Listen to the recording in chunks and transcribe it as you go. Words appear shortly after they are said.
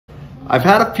I've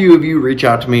had a few of you reach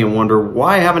out to me and wonder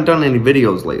why I haven't done any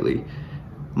videos lately.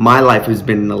 My life has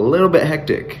been a little bit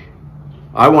hectic.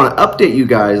 I want to update you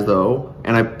guys though,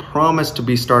 and I promise to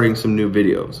be starting some new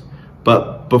videos.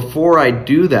 But before I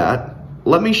do that,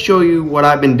 let me show you what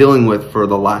I've been dealing with for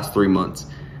the last 3 months.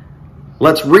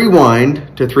 Let's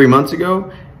rewind to 3 months ago,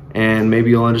 and maybe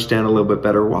you'll understand a little bit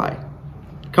better why.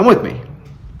 Come with me.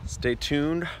 Stay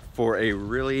tuned for a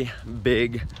really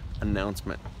big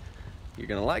announcement. You're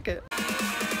gonna like it.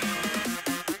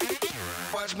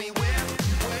 Watch me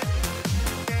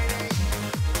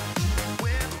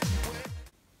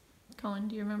Colin,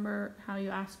 do you remember how you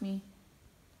asked me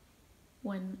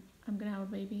when I'm gonna have a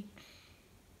baby?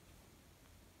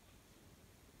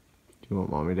 Do you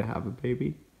want mommy to have a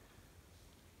baby?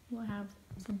 Well, I have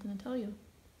something to tell you.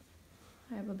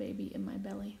 I have a baby in my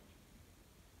belly.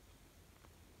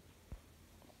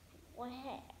 What?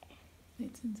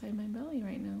 It's inside my belly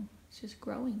right now. It's just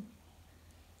growing.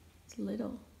 It's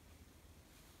little.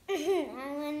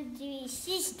 I want to be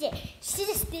sister.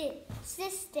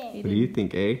 What do you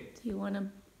think, eh? Do you want a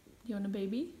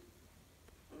baby?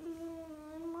 I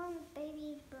want a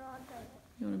baby brother.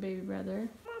 You want a baby brother?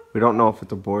 We don't know if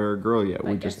it's a boy or a girl yet.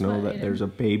 We just guess know what, that Aiden? there's a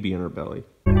baby in her belly.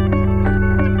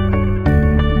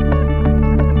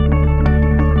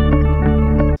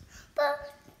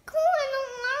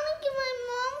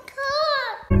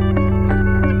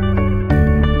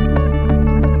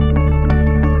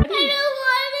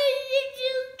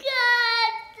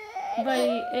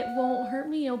 Buddy, it won't hurt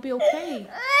me. It'll be okay.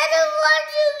 I don't want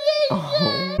to get Oh.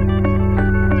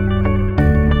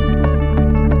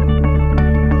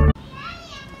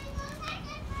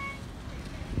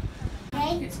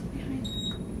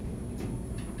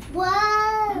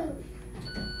 Whoa!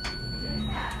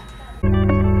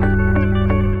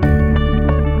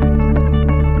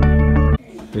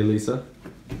 Hey Lisa,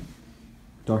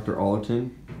 Dr.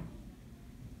 Allerton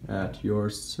at your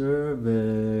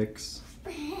cervix.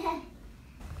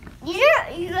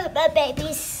 You have a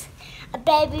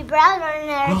baby brother in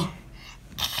there.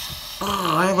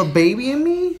 Oh, I have a baby in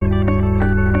me?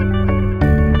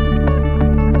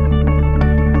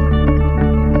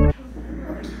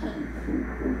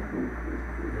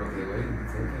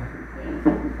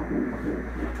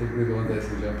 Typically the ones I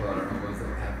see jump on are the ones that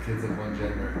have kids of one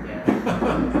gender. Yeah.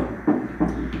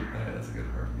 Alright, that's a good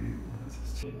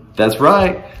heartbeat. That's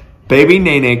right. Baby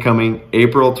Nae Nae coming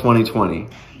April 2020.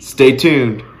 Stay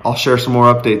tuned. I'll share some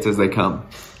more updates as they come.